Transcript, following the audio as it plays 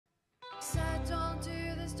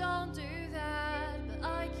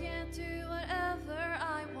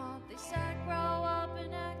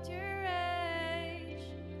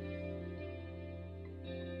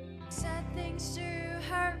things to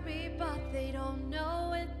hurt me, but they don't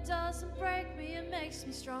know it doesn't break me, it makes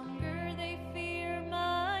me stronger. They fear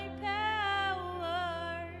my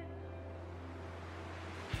power.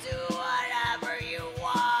 Do whatever you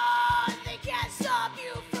want, they can't stop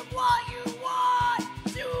you from what you want.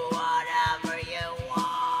 Do whatever you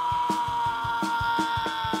want.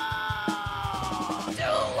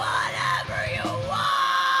 Do whatever you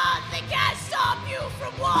want, they can't stop you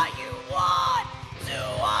from what you want. Do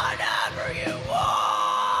whatever you want.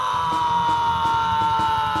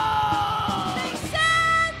 They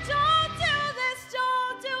said don't do this,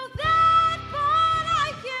 don't do that, but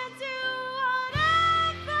I can do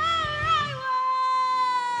whatever I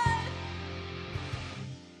want.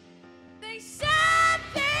 They said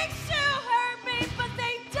things to hurt me, but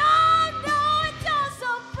they don't know it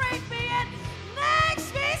doesn't break me, it makes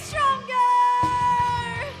me stronger.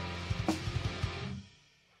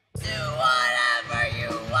 Do whatever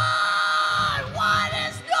you want. What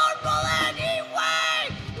is normal anyway?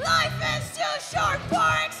 Life is too short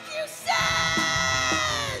for excuses.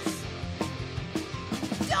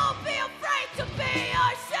 Don't be afraid to be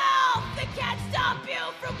yourself. They can't stop you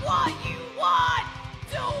from what you want.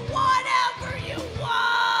 Do whatever you want.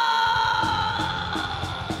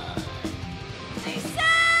 They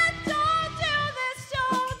said don't do this,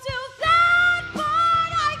 don't do that, but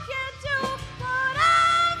I can do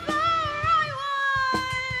whatever I want.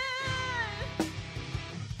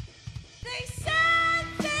 They said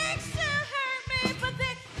things to hurt me, but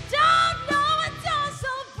they don't know it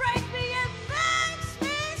doesn't break me, it makes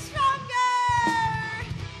me stronger.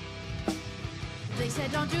 They said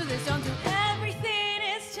don't do this, don't do everything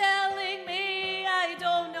is telling me I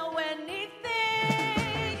don't know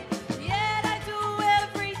anything. Yet I do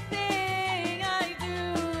everything, I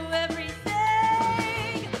do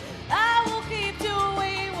everything. I will keep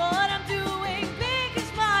doing what I'm doing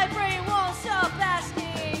because my brain won't stop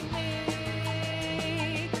asking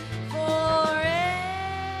me for it.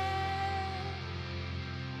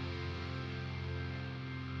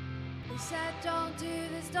 They said don't do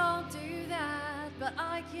this, don't do that, but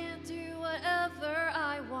I can't do whatever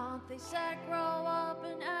I want. They said grow up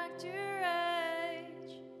and act your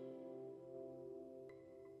age.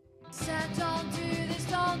 Said don't do this,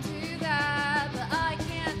 don't do that, but I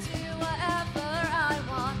can't do whatever I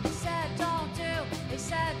want. They said don't do, they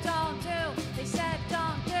said don't do, they said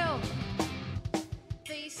don't do.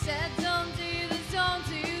 They said don't do this, don't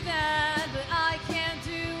do that, but I can't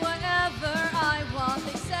do whatever I want.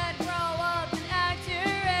 They said grow up and act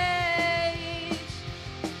your age.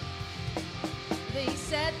 They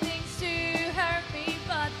said things to hurt me,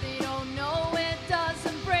 but they don't know it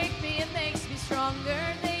doesn't break me, it makes me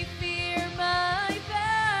stronger. They fear my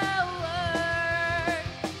power.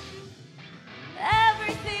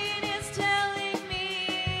 Everything is telling me,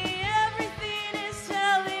 everything is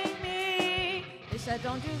telling me. They said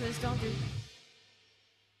don't do this, don't do